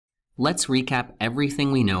Let's recap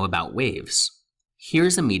everything we know about waves.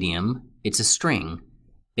 Here's a medium. It's a string.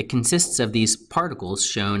 It consists of these particles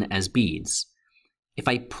shown as beads. If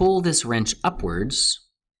I pull this wrench upwards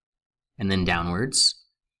and then downwards,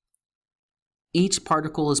 each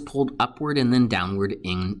particle is pulled upward and then downward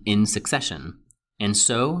in succession. And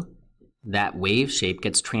so that wave shape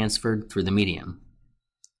gets transferred through the medium.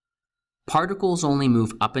 Particles only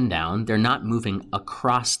move up and down. They're not moving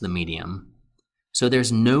across the medium. So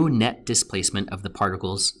there's no net displacement of the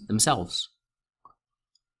particles themselves.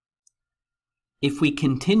 If we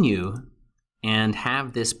continue and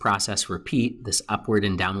have this process repeat, this upward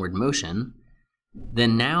and downward motion,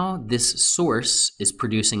 then now this source is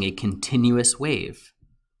producing a continuous wave.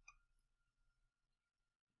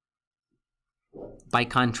 By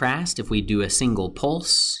contrast, if we do a single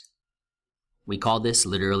pulse, we call this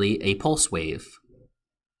literally a pulse wave.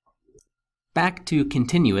 Back to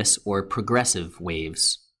continuous or progressive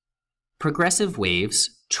waves. Progressive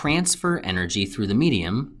waves transfer energy through the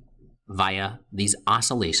medium via these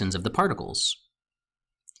oscillations of the particles.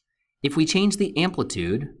 If we change the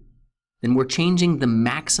amplitude, then we're changing the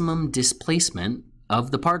maximum displacement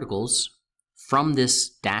of the particles from this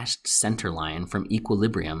dashed center line from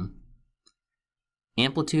equilibrium.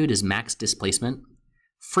 Amplitude is max displacement.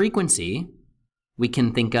 Frequency, we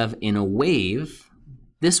can think of in a wave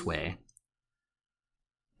this way.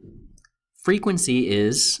 Frequency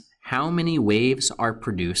is how many waves are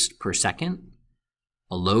produced per second.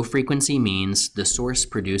 A low frequency means the source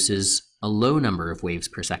produces a low number of waves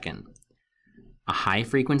per second. A high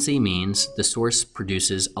frequency means the source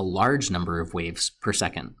produces a large number of waves per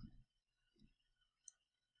second.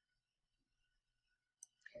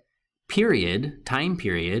 Period, time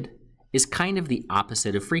period, is kind of the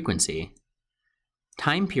opposite of frequency.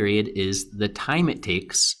 Time period is the time it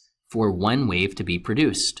takes for one wave to be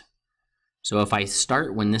produced. So if I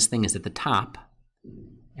start when this thing is at the top,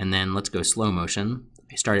 and then let's go slow motion,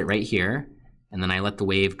 I start it right here, and then I let the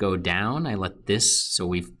wave go down, I let this, so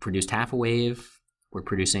we've produced half a wave, we're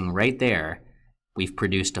producing right there, we've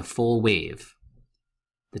produced a full wave.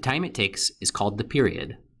 The time it takes is called the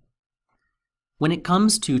period. When it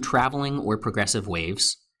comes to traveling or progressive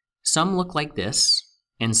waves, some look like this,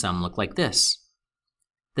 and some look like this.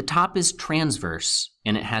 The top is transverse,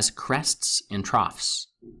 and it has crests and troughs.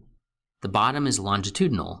 The bottom is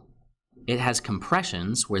longitudinal. It has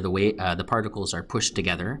compressions where the particles are pushed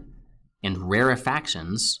together, and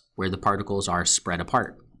rarefactions where the particles are spread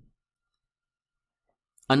apart.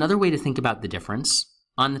 Another way to think about the difference,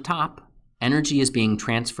 on the top, energy is being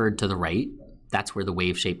transferred to the right. That's where the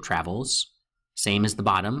wave shape travels. Same as the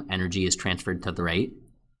bottom, energy is transferred to the right.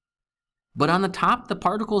 But on the top, the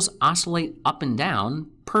particles oscillate up and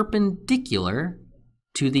down perpendicular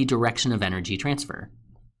to the direction of energy transfer.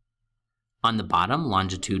 On the bottom,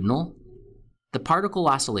 longitudinal, the particle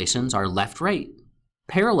oscillations are left-right,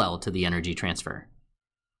 parallel to the energy transfer.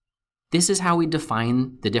 This is how we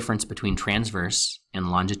define the difference between transverse and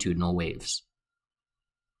longitudinal waves.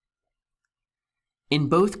 In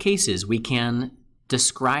both cases, we can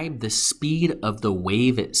describe the speed of the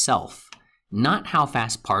wave itself, not how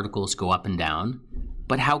fast particles go up and down,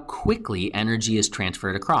 but how quickly energy is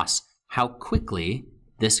transferred across, how quickly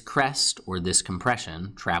this crest or this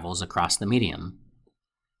compression travels across the medium.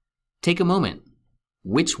 Take a moment.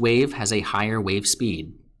 Which wave has a higher wave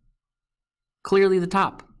speed? Clearly the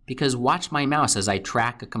top, because watch my mouse as I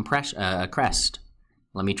track a crest.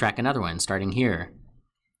 Let me track another one, starting here.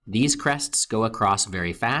 These crests go across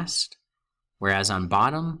very fast, whereas on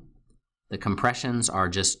bottom, the compressions are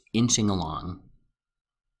just inching along.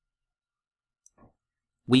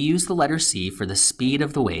 We use the letter C for the speed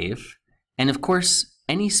of the wave, and of course,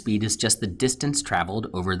 any speed is just the distance traveled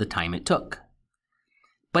over the time it took.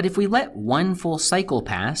 But if we let one full cycle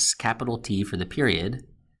pass, capital T for the period,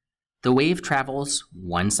 the wave travels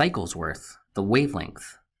one cycle's worth, the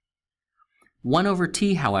wavelength. 1 over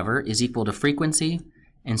T, however, is equal to frequency,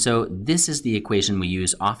 and so this is the equation we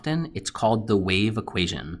use often. It's called the wave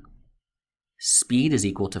equation. Speed is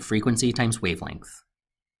equal to frequency times wavelength.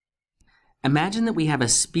 Imagine that we have a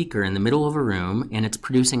speaker in the middle of a room and it's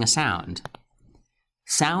producing a sound.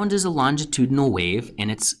 Sound is a longitudinal wave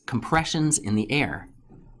and it's compressions in the air.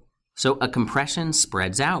 So a compression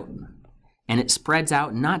spreads out, and it spreads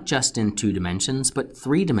out not just in 2 dimensions, but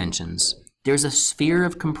 3 dimensions. There's a sphere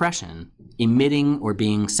of compression emitting or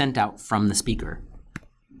being sent out from the speaker.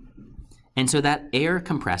 And so that air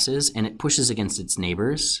compresses and it pushes against its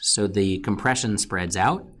neighbors, so the compression spreads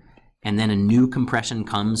out, and then a new compression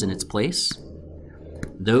comes in its place.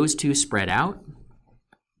 Those 2 spread out,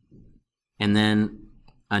 and then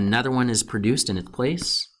another one is produced in its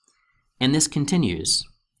place, and this continues.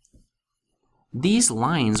 These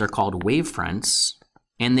lines are called wavefronts,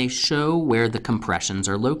 and they show where the compressions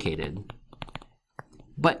are located.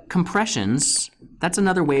 But compressions, that's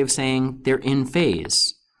another way of saying they're in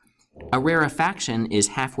phase. A rarefaction is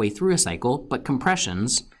halfway through a cycle, but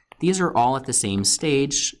compressions, these are all at the same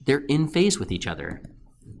stage. They're in phase with each other.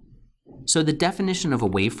 So the definition of a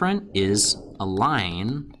wavefront is a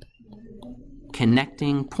line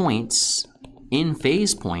connecting points, in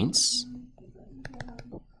phase points,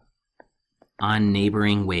 on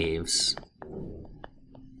neighboring waves.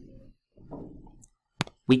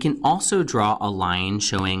 We can also draw a line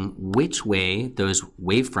showing which way those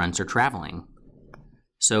wavefronts are traveling.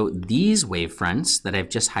 So these wavefronts that I've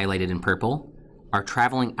just highlighted in purple are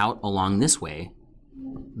traveling out along this way.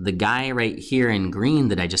 The guy right here in green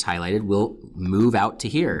that I just highlighted will move out to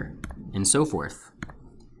here, and so forth.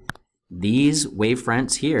 These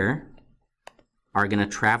wavefronts here are going to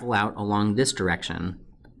travel out along this direction,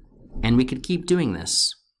 and we could keep doing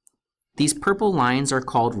this. These purple lines are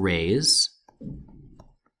called rays,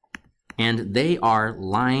 and they are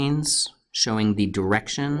lines showing the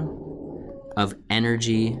direction of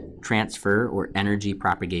energy transfer or energy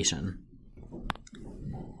propagation.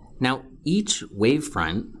 Now, each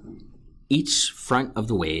wavefront, each front of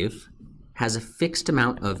the wave, has a fixed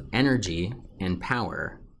amount of energy and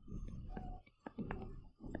power.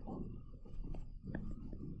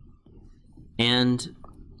 And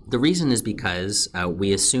the reason is because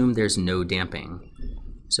we assume there's no damping.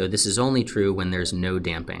 So this is only true when there's no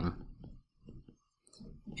damping.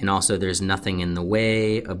 And also there's nothing in the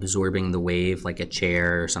way absorbing the wave like a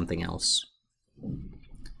chair or something else.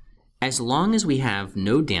 As long as we have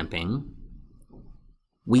no damping,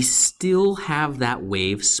 we still have that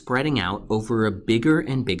wave spreading out over a bigger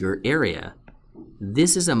and bigger area.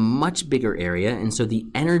 This is a much bigger area, and so the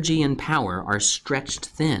energy and power are stretched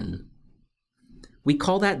thin. We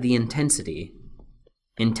call that the intensity.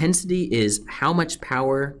 Intensity is how much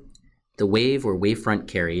power the wave or wavefront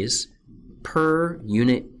carries per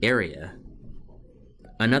unit area.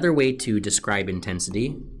 Another way to describe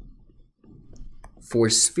intensity, for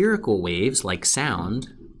spherical waves like sound,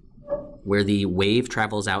 where the wave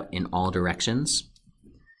travels out in all directions,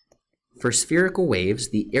 for spherical waves,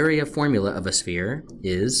 the area formula of a sphere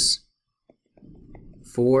is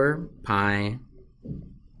 4 pi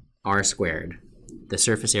r squared, the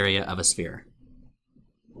surface area of a sphere.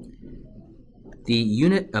 The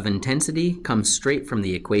unit of intensity comes straight from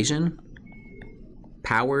the equation.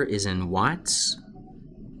 Power is in watts.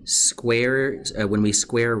 When we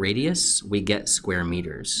square radius, we get square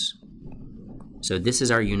meters. So this is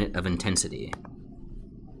our unit of intensity.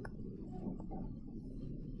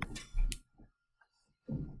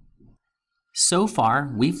 So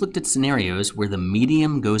far, we've looked at scenarios where the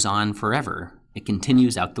medium goes on forever. It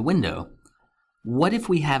continues out the window. What if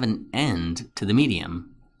we have an end to the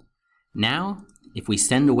medium? Now, if we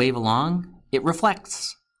send a wave along, it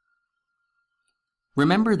reflects.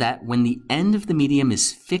 Remember that when the end of the medium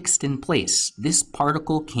is fixed in place, this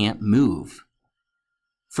particle can't move.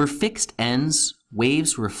 For fixed ends,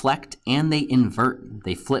 waves reflect and they invert,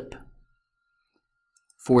 they flip.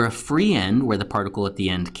 For a free end where the particle at the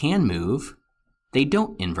end can move, they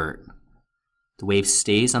don't invert. The wave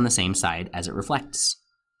stays on the same side as it reflects.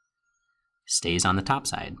 Stays on the top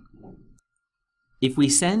side. If we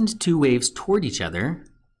send two waves toward each other,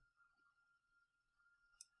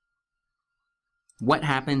 what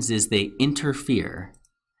happens is they interfere.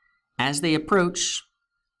 As they approach,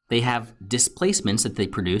 they have displacements that they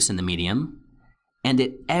produce in the medium, and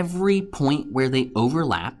at every point where they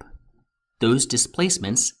overlap, those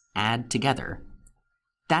displacements add together.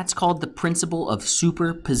 That's called the principle of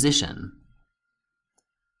superposition.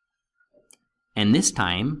 And this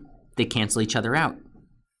time, they cancel each other out.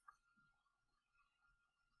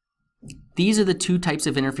 These are the two types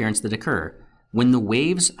of interference that occur. When the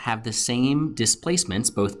waves have the same displacements,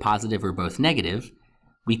 both positive or both negative,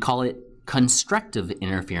 we call it constructive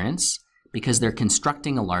interference because they're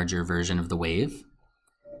constructing a larger version of the wave.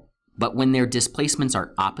 But when their displacements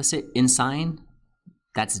are opposite in sign,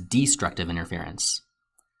 that's destructive interference.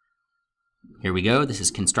 Here we go. This is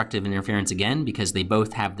constructive interference again because they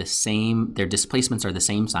both have the same, their displacements are the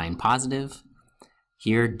same sign, positive.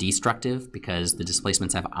 Here, destructive because the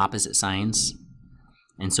displacements have opposite signs,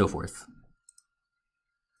 and so forth.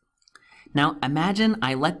 Now imagine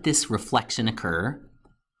I let this reflection occur,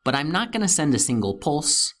 but I'm not going to send a single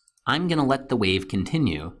pulse. I'm going to let the wave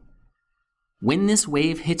continue. When this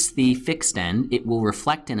wave hits the fixed end, it will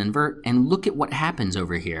reflect and invert, and look at what happens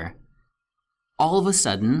over here. All of a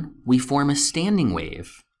sudden, we form a standing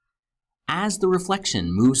wave. As the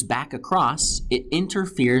reflection moves back across, it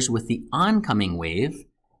interferes with the oncoming wave,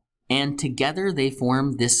 and together they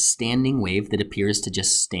form this standing wave that appears to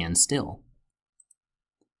just stand still.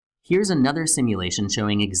 Here's another simulation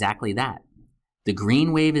showing exactly that. The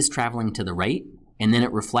green wave is traveling to the right, and then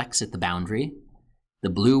it reflects at the boundary. The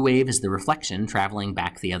blue wave is the reflection traveling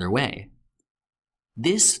back the other way.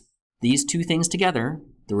 These two things together,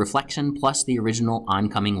 the reflection plus the original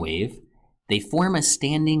oncoming wave, they form a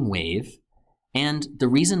standing wave, and the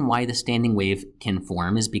reason why the standing wave can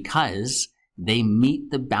form is because they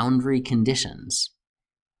meet the boundary conditions.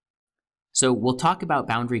 So we'll talk about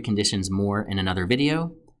boundary conditions more in another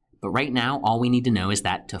video, but right now all we need to know is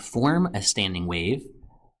that to form a standing wave,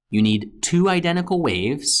 you need two identical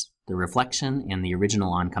waves, the reflection and the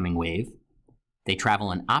original oncoming wave. They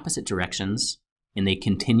travel in opposite directions, and they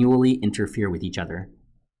continually interfere with each other.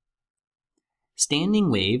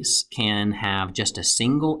 Standing waves can have just a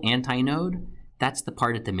single antinode. That's the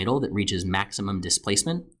part at the middle that reaches maximum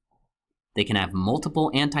displacement. They can have multiple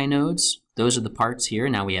antinodes. Those are the parts here.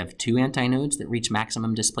 Now we have 2 antinodes that reach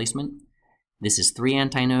maximum displacement. This is 3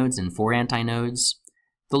 antinodes and 4 antinodes.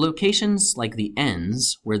 The locations, like the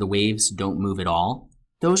ends, where the waves don't move at all,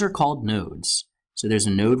 those are called nodes. So there's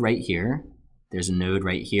a node right here, there's a node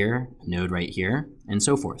right here, a node right here, and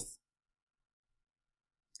so forth.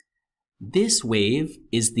 This wave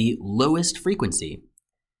is the lowest frequency.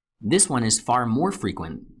 This one is far more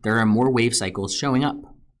frequent. There are more wave cycles showing up.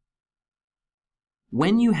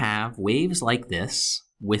 When you have waves like this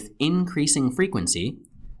with increasing frequency,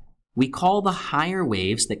 we call the higher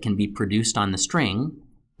waves that can be produced on the string,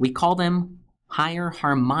 we call them higher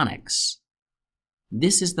harmonics.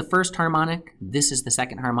 This is the first harmonic, this is the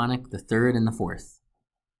second harmonic, the third and the fourth.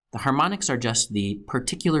 The harmonics are just the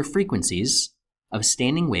particular frequencies of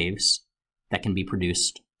standing waves that can be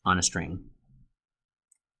produced on a string.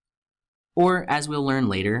 Or, as we'll learn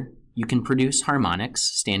later, you can produce harmonics,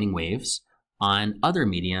 standing waves, on other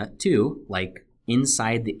media too, like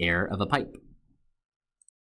inside the air of a pipe.